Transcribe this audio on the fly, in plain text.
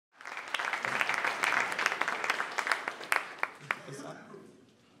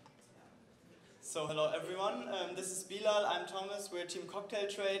So hello everyone, this is Bilal, I'm Thomas, we're Team Cocktail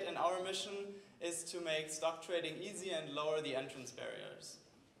Trade, and our mission is to make stock trading easy and lower the entrance barriers.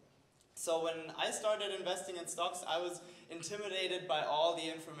 So when I started investing in stocks, I was intimidated by all the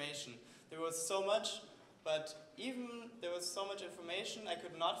information. There was so much, but even there was so much information, I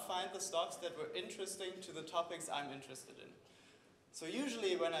could not find the stocks that were interesting to the topics I'm interested in. So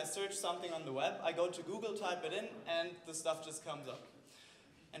usually when I search something on the web, I go to Google, type it in, and the stuff just comes up.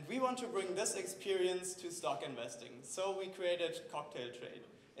 And we want to bring this experience to stock investing. So we created Cocktail Trade.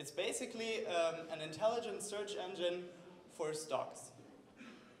 It's basically an intelligent search engine for stocks.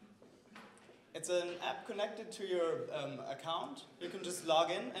 It's an app connected to your account. You can just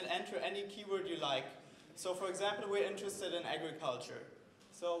log in and enter any keyword you like. So for example, we're interested in agriculture.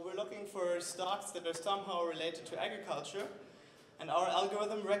 So we're looking for stocks that are somehow related to agriculture. And our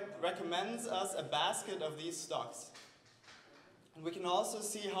algorithm recommends us a basket of these stocks. And we can also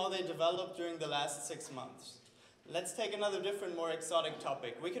see how they developed during the last 6 months. Let's take another different, more exotic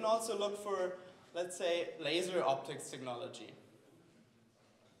topic. We can also look for, let's say, laser optics technology.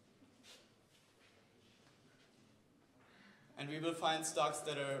 And we will find stocks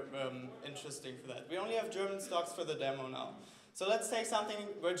that are interesting for that. We only have German stocks for the demo now. So let's take something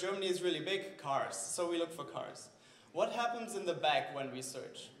where Germany is really big, cars. So we look for cars. What happens in the back when we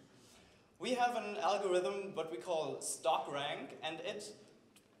search? We have an algorithm, what we call stock rank, and it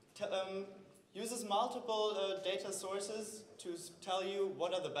uses multiple data sources to tell you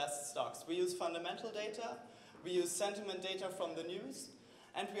what are the best stocks. We use fundamental data, we use sentiment data from the news,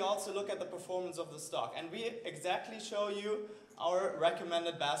 and we also look at the performance of the stock. And we exactly show you our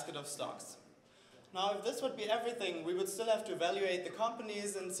recommended basket of stocks. Now, if this would be everything, we would still have to evaluate the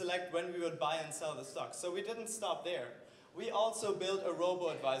companies and select when we would buy and sell the stocks. So we didn't stop there. We also built a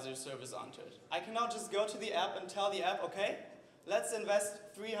robo-advisor service onto it. I can now just go to the app and tell the app, okay, let's invest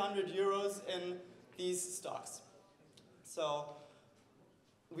 300 euros in these stocks. So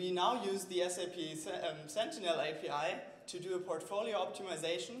we now use the SAP Sentinel API to do a portfolio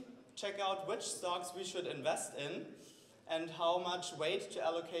optimization, check out which stocks we should invest in and how much weight to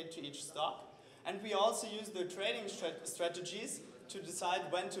allocate to each stock. And we also use the trading strategies to decide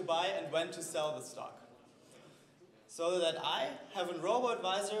when to buy and when to sell the stock. So that I have a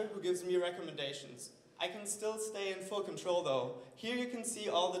robo-advisor who gives me recommendations. I can still stay in full control though. Here you can see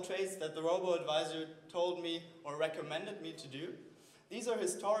all the trades that the robo-advisor told me or recommended me to do. These are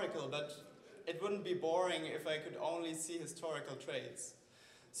historical, but it wouldn't be boring if I could only see historical trades.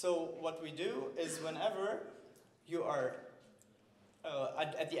 So what we do is whenever you are,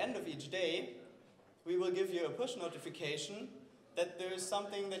 at the end of each day, we will give you a push notification that there is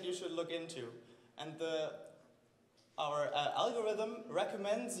something that you should look into. And our algorithm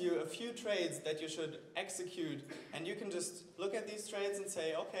recommends you a few trades that you should execute. And you can just look at these trades and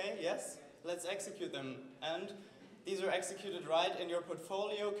say, okay, yes, let's execute them. And these are executed right in your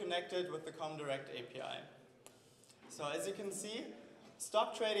portfolio connected with the Comdirect API. So as you can see,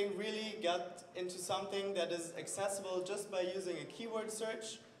 stock trading really got into something that is accessible just by using a keyword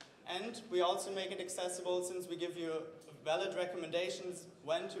search. And we also make it accessible since we give you valid recommendations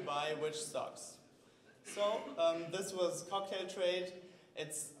when to buy which stocks. So this was Cocktail Trade.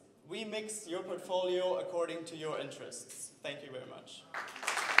 We mix your portfolio according to your interests. Thank you very much.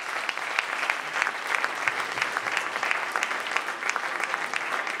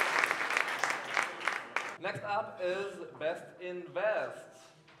 Next up is Best Invest.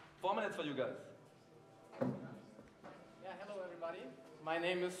 4 minutes for you guys. Yeah, hello everybody. My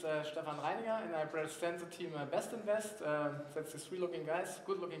name is Stefan Reiniger and I represent the team Best Invest. That's the three-looking guys,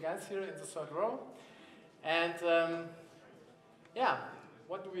 good-looking guys here in the third row. And yeah,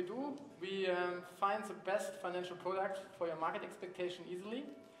 what do? We find the best financial product for your market expectation easily.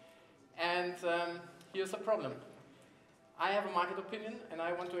 And here's the problem. I have a market opinion and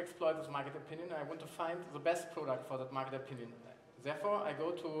I want to exploit this market opinion. I want to find the best product for that market opinion. Therefore, I go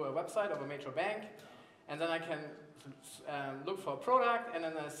to a website of a major bank and then I can look for a product and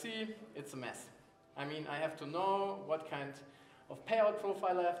then I see it's a mess. I mean, I have to know what kind of payout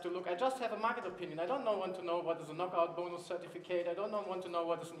profile I have to look. I just have a market opinion. I don't want to know what is a knockout bonus certificate. I don't want to know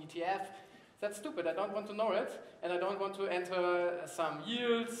what is an ETF. That's stupid. I don't want to know it. And I don't want to enter some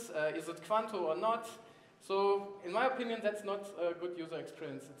yields. Is it Quanto or not? So in my opinion, that's not a good user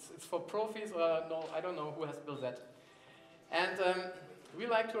experience. It's for profis or no, I don't know who has built that. And we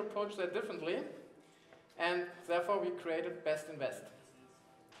like to approach that differently. And therefore, we created Best Invest.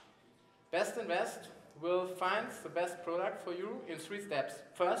 Best Invest will find the best product for you in 3 steps.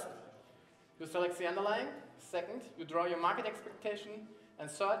 First, you select the underlying. Second, you draw your market expectation. And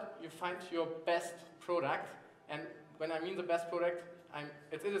third, you find your best product. And when I mean the best product,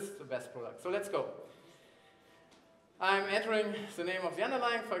 it is the best product. So let's go. I'm entering the name of the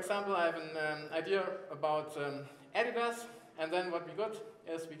underlying. For example, I have an idea about Adidas, and then what we got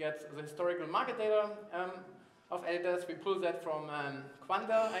is we get the historical market data of Adidas. We pull that from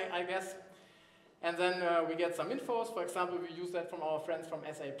Quanda, I guess, and then we get some infos. For example, we use that from our friends from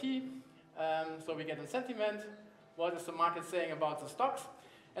SAP. So we get a sentiment. What is the market saying about the stocks?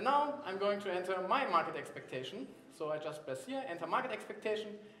 And now I'm going to enter my market expectation. So I just press here, enter market expectation,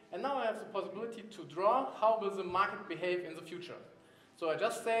 and now I have the possibility to draw how will the market behave in the future. So I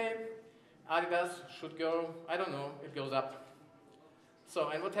just say Adidas should go, I don't know, it goes up. So,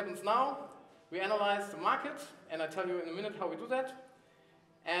 and what happens now? We analyze the market, and I tell you in a minute how we do that.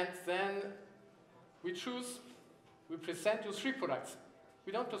 And then we present you 3 products.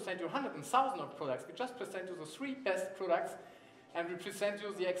 We don't present you 100 and 1,000 of products, we just present you the 3 best products, and we present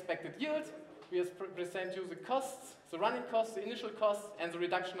you the expected yield, we present you the costs, the running costs, the initial costs, and the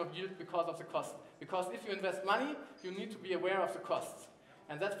reduction of yield because of the cost. Because if you invest money, you need to be aware of the costs.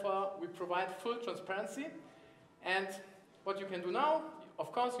 And therefore, we provide full transparency. And what you can do now,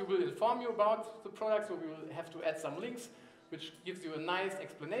 of course, you will inform you about the product, so we will have to add some links, which gives you a nice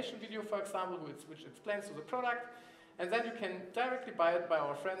explanation video, for example, which explains to the product. And then you can directly buy it by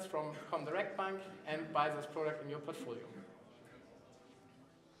our friends from Comdirect Bank and buy this product in your portfolio.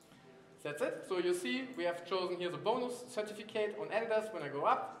 That's it. So you see, we have chosen here the bonus certificate on Adidas when I go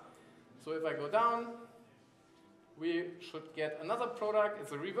up. So if I go down, we should get another product.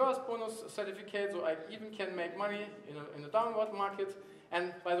 It's a reverse bonus certificate, so I even can make money in a downward market.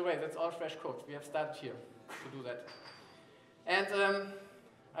 And by the way, that's all fresh code. We have started here to do that. And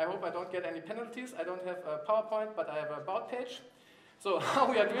I hope I don't get any penalties. I don't have a PowerPoint, but I have a about page. So how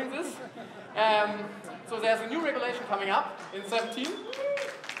we are doing this? So there's a new regulation coming up in 2017.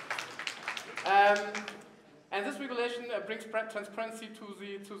 And this regulation brings transparency to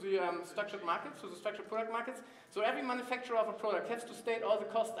the structured markets, to the structured product markets. So every manufacturer of a product has to state all the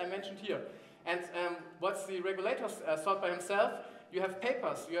costs I mentioned here. And what the regulator thought by himself, you have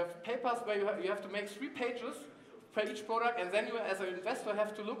papers. You have papers where you have to make 3 pages for each product, and then you as an investor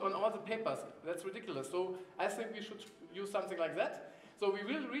have to look on all the papers. That's ridiculous. So I think we should use something like that. So we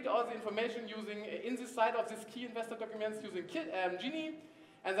will read all the information using, in this side of this key investor documents, using Gini.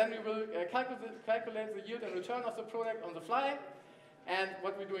 And then we will calculate the yield and return of the product on the fly. And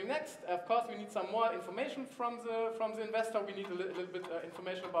what we're doing next, of course, we need some more information from the investor. We need a little bit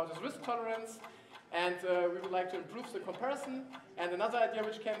information about his risk tolerance. And we would like to improve the comparison. And another idea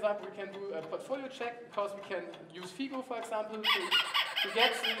which came up, we can do a portfolio check, because we can use Figo, for example, to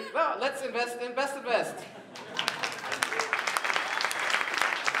get the, well, let's invest.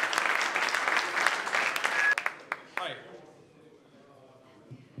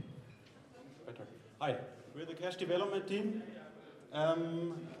 Hi, we're the Cash Development Team.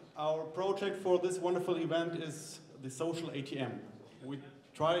 Our project for this wonderful event is the social ATM. We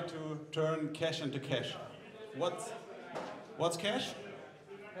try to turn cash into cash. What's cash?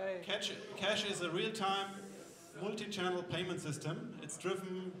 Hey. Cash is a real-time, multi-channel payment system. It's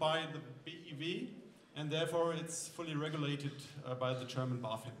driven by the BEV, and therefore it's fully regulated by the German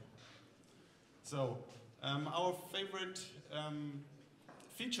BaFin. So, our favorite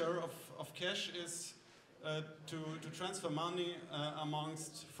feature of cash is to transfer money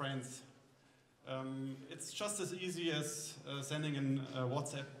amongst friends. It's just as easy as sending a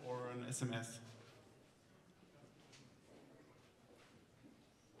WhatsApp or an SMS.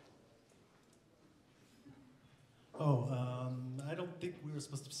 I don't think we were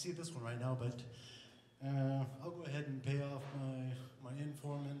supposed to see this one right now, but I'll go ahead and pay off my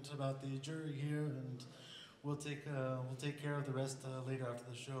informant about the jury here, and we'll take care of the rest later after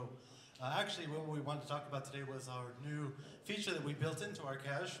the show. Actually, what we wanted to talk about today was our new feature that we built into our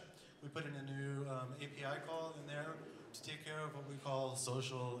cache. We put in a new API call in there to take care of what we call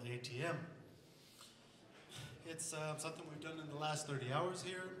social ATM. It's something we've done in the last 30 hours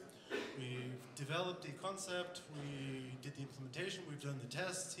here. We've developed the concept, we did the implementation, we've done the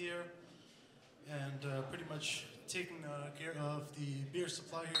tests here, and pretty much taken care of the beer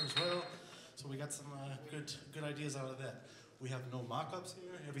supply here as well. So we got some good ideas out of that. We have no mock-ups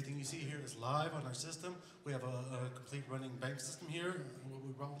here. Everything you see here is live on our system. We have a complete running bank system here, what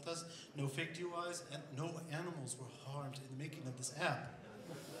we brought with us. No fake UIs, and no animals were harmed in the making of this app.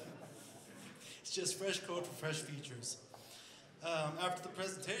 It's just fresh code for fresh features. After the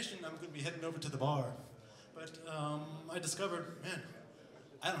presentation, I'm going to be heading over to the bar. But I discovered, man,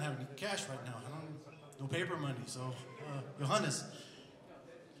 I don't have any cash right now. No paper money. So, Johannes,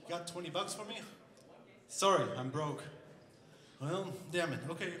 you got 20 bucks for me? Sorry, I'm broke. Well, damn it.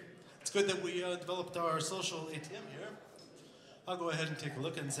 Okay. It's good that we developed our social ATM here. I'll go ahead and take a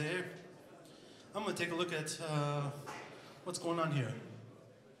look and say, hey, I'm going to take a look at what's going on here.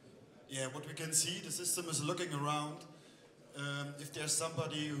 Yeah, what we can see, the system is looking around. If there's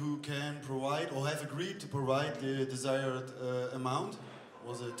somebody who can provide or have agreed to provide the desired amount,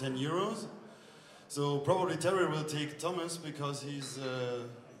 was it 10 euros? So probably Terry will take Thomas because he's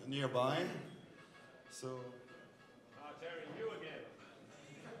nearby. So. Terry, you again.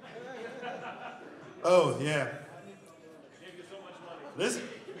 Oh yeah. Gave you so much money.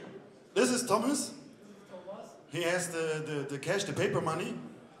 This is Thomas. He has the cash, the paper money.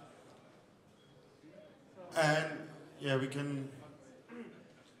 And yeah, we can.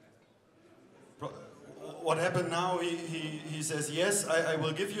 What happened now? He says yes. I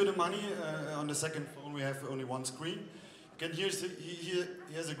will give you the money. On the second phone, we have only one screen. You can hear he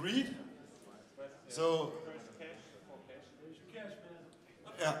has agreed. So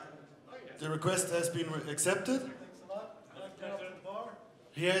yeah, the request has been accepted.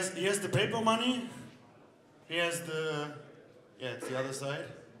 He has the paper money. He has the it's the other side.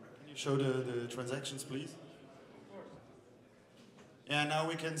 Can you show the transactions, please? Yeah, now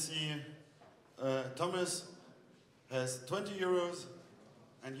we can see Thomas has 20 euros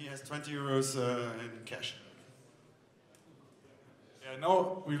and he has 20 euros in cash. Yeah,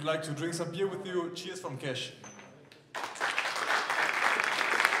 now we'd like to drink some beer with you. Cheers from cash.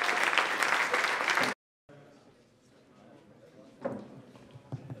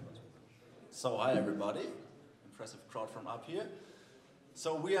 So hi everybody, impressive crowd from up here.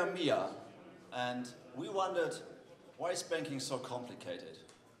 So we are Mia, and we wondered, why is banking so complicated?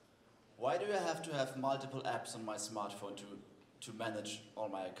 Why do I have to have multiple apps on my smartphone to manage all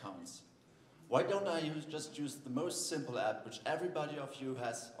my accounts? Why don't I just use the most simple app which everybody of you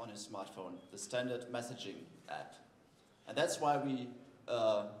has on his smartphone, the standard messaging app? And that's why we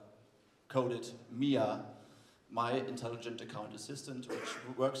coded Mia, my intelligent account assistant,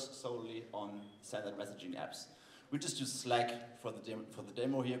 which works solely on standard messaging apps. We just use Slack for the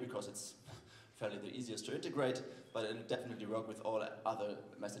demo here because it's fairly the easiest to integrate, but it'll definitely work with all other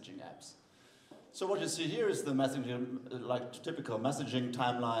messaging apps. So what you see here is the messaging, like typical messaging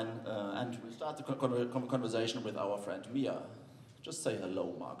timeline, and we start the conversation with our friend Mia. Just say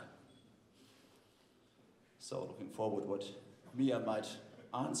hello, Mark. So looking forward what Mia might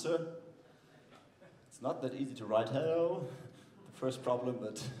answer. It's not that easy to write hello. The first problem,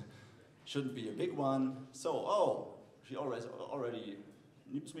 but shouldn't be a big one. So, she already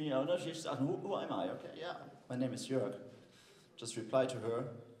knows me. Oh no, she's asking, who am I? Okay, yeah, my name is Jörg. Just reply to her.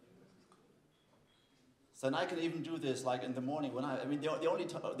 So then I can even do this like in the morning when the only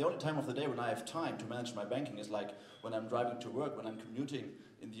time of the day when I have time to manage my banking is like when I'm driving to work, when I'm commuting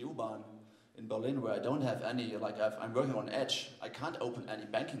in the U-Bahn in Berlin, where I don't have any, I'm working on Edge. I can't open any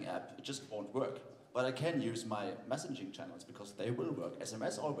banking app, it just won't work. But I can use my messaging channels because they will work.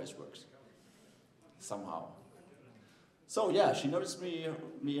 SMS always works, somehow. So yeah, she noticed me,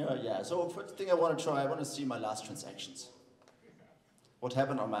 yeah. So first thing I want to try, I want to see my last transactions. What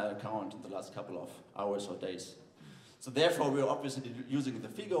happened on my account in the last couple of hours or days. So therefore, we're obviously using the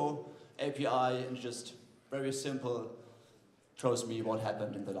Figo API and just very simple shows me what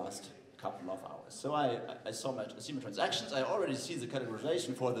happened in the last couple of hours. So I see my transactions. I already see the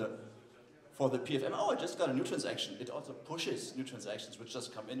categorization for the PFM. Oh, I just got a new transaction. It also pushes new transactions which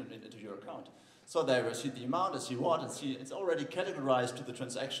just come in into your account. So there I see the amount, I see what, and see it's already categorized to the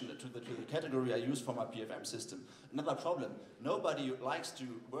transaction, to the category I use for my PFM system. Another problem, nobody likes to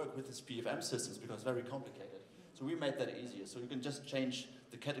work with these PFM systems because it's very complicated. So we made that easier. So you can just change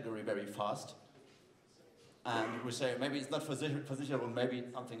the category very fast. And we say, maybe it's not versicherung, maybe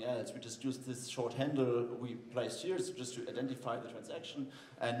it's something else. We just use this short handle we placed here so just to identify the transaction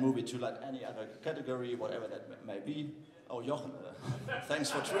and move it to like any other category, whatever that may be. Oh, Jochen, thanks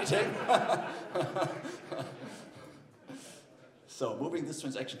for tweeting. So moving this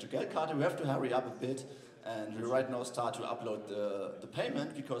transaction to Geldkarte, we have to hurry up a bit, and we right now start to upload the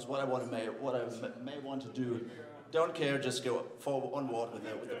payment because what I may want to do, don't care, just go onward with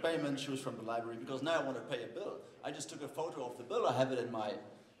the payment, choose from the library, because now I want to pay a bill. I just took a photo of the bill, I have it in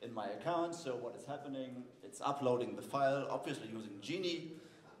my account, so what is happening, it's uploading the file, obviously using Gini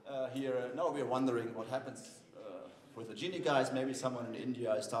here. Now we're wondering what happens with the Gini guys. Maybe someone in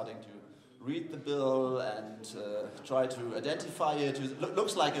India is starting to read the bill and try to identify it.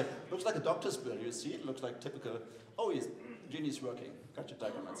 Looks like a doctor's bill, you see, it looks like typical, oh yes, Gini's working, got your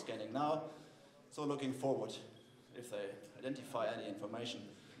diagram and scanning now. So looking forward, if they identify any information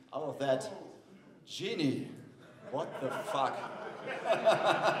out of that. Gini, what the fuck?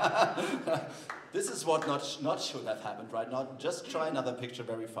 This is what not should have happened right now. Just try another picture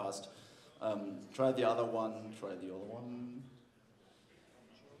very fast. Try the other one, try the other one.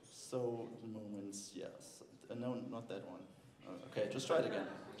 So moments, yes. No, not that one. Okay, just try it again.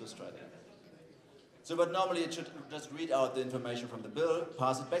 Just try it again. So, but normally it should just read out the information from the bill,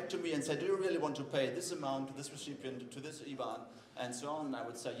 pass it back to me and say, do you really want to pay this amount to this recipient, to this IBAN, and so on? And I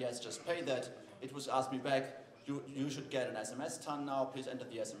would say, yes, just pay that. It was asked me back, you should get an SMS ton now, please enter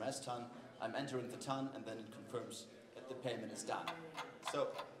the SMS ton. I'm entering the ton, and then it confirms that the payment is done. So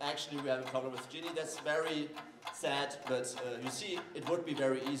actually we have a problem with Gini. That's very sad, but you see, it would be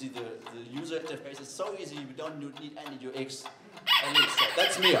very easy. The user interface is so easy, we don't need any UX. So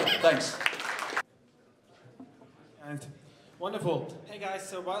that's me. Thanks. And wonderful. Hey guys,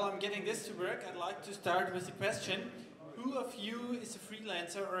 so while I'm getting this to work, I'd like to start with a question. Who of you is a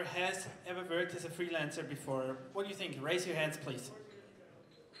freelancer or has ever worked as a freelancer before? What do you think? Raise your hands, please.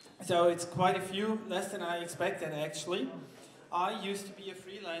 So it's quite a few, less than I expected actually. I used to be a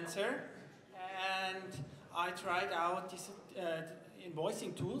freelancer and I tried out these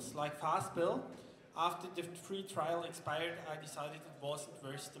invoicing tools like Fastbill. After the free trial expired, I decided it wasn't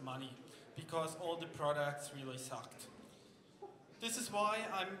worth the money because all the products really sucked. This is why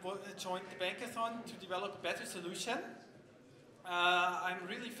I joined the Bankathon to develop a better solution. I'm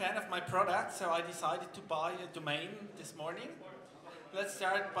really a fan of my product, so I decided to buy a domain this morning. Let's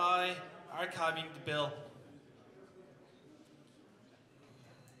start by archiving the bill.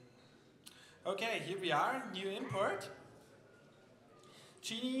 Okay, here we are, new import.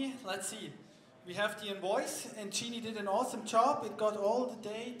 Gini, let's see. We have the invoice, and Gini did an awesome job. It got all the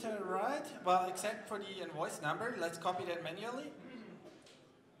data right, well, except for the invoice number. Let's copy that manually.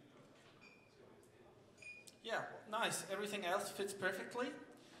 Yeah, nice. Everything else fits perfectly.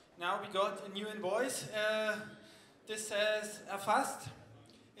 Now we got a new invoice. This says erfasst.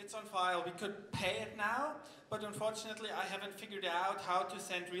 It's on file. We could pay it now, but unfortunately I haven't figured out how to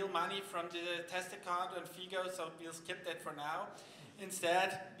send real money from the test account on Figo, so we'll skip that for now.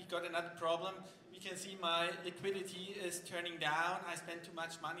 Instead, we got another problem. We can see my liquidity is turning down. I spent too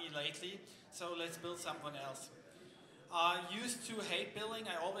much money lately, so let's build someone else. I used to hate billing.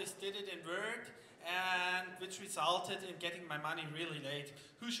 I always did it in Word, and which resulted in getting my money really late.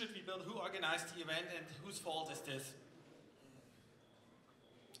 Who should we build? Who organized the event, and whose fault is this?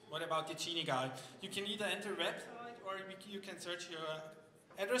 What about the Gini guy? You can either enter a website or you can search your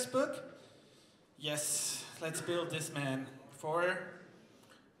address book. Yes, let's build this man. For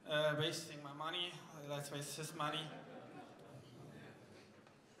wasting my money, let's waste his money.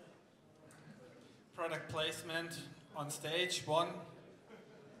 Product placement on stage, 1.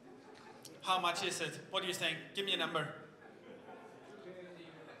 How much is it? What do you think? Give me a number.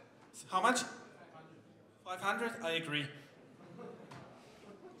 How much? 500? I agree.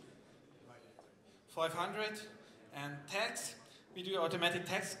 500. And tax. We do automatic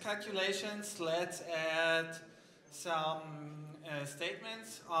tax calculations. Let's add some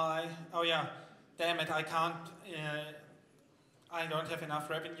statements. Oh yeah, damn it, I can't, I don't have enough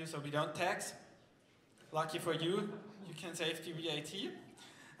revenue, so we don't tax. Lucky for you, you can save the VAT.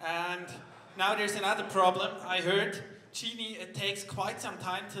 And now there's another problem. I heard Gini, it takes quite some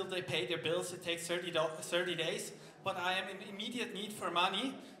time till they pay their bills. It takes 30 days, but I am in immediate need for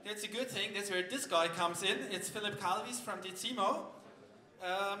money. That's a good thing. That's where this guy comes in. It's Philip Calvis from Decimo.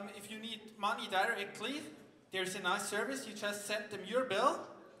 If you need money directly, there's a nice service. You just send them your bill,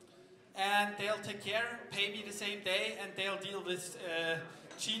 and they'll take care, pay me the same day, and they'll deal with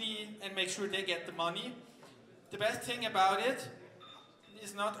Gini and make sure they get the money. The best thing about it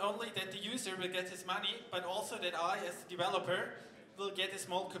is not only that the user will get his money, but also that I, as the developer, will get a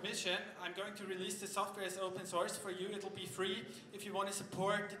small commission. I'm going to release the software as open source for you. It'll be free. If you want to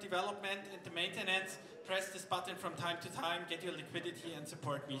support the development and the maintenance, press this button from time to time, get your liquidity and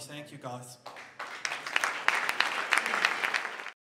support me. Thank you guys.